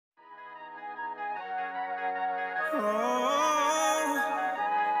I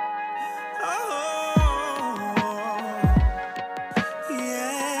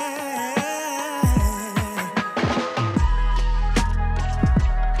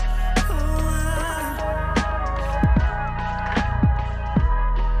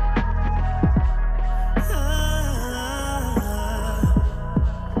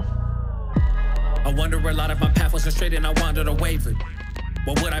wonder a lot if my path wasn't straight and I wandered or wavered.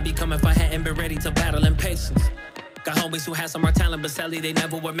 What would I become if I hadn't been ready to battle impatience? Got homies who had some more talent, but sadly they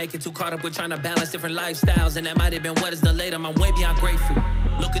never would make it. Too caught up with trying to balance different lifestyles, and that might have been what is delayed. I'm way beyond grateful.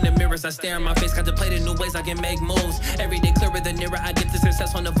 Look in the mirrors, I stare in my face, contemplating new ways I can make moves. Every day clearer the nearer I get to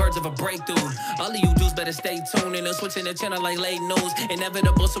success, on the verge of a breakthrough. All of you dudes better stay tuned, and switching the channel like late news.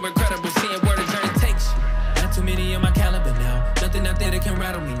 Inevitable, so incredible, seeing where the journey takes you. Not too many on my caliber now, nothing out there that can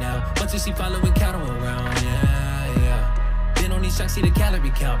rattle me now. But you see following cattle around, yeah. Been on these shots, see the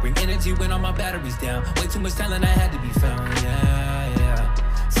calorie count. Bring energy when all my batteries down. Way too much talent, I had to be found, yeah.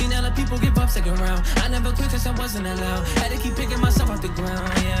 Seen other people give up second round. I never quit cause I wasn't allowed. Had to keep picking myself off the ground,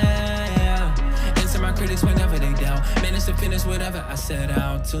 yeah. Answer my critics whenever they doubt. Managed to finish whatever I set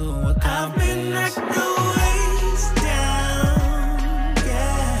out to accomplish. I've been knocked ways down,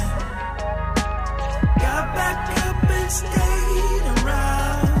 yeah. Got back up and stayed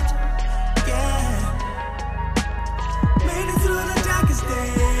around, yeah. Made it through the darkest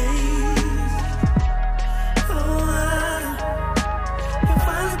days. Oh, and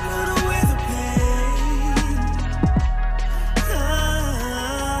finally put away the pain.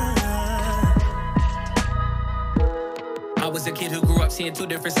 I was a kid who grew up seeing two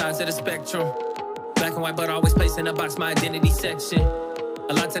different sides of the spectrum. Black and white, but always placed in a box, my identity section.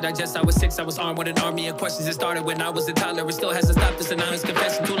 A lot to digest, I was 6, I was armed with an army of questions. It started when I was a toddler, it still hasn't stopped us, and now it's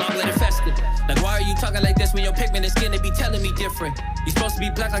confessing too long, let it fester. Like, why are you talking like this when your pigment and skin, they be telling me different? You supposed to be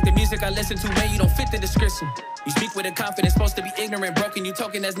black like the music I listen to, man, you don't fit the description. You speak with a confidence, supposed to be ignorant, broken, you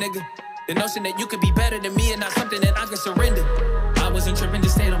talking as nigga. The notion that you could be better than me and not something that I can surrender. I wasn't tripping,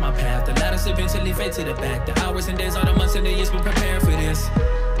 just stayed on my path. The ladders eventually fade to the back. The hours and days, all the months and the years been preparing for this.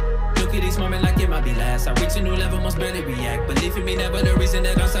 Look at this moment like it might be last. I reach a new level, must barely react. Believe in me, never the reason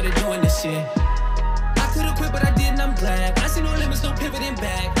that I started doing this shit. I could've quit, but I didn't, I'm glad. I see no limits, no pivoting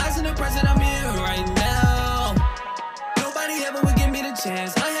back. Eyes in the present, I'm here right now. Nobody ever would give me the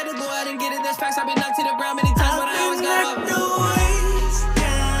chance.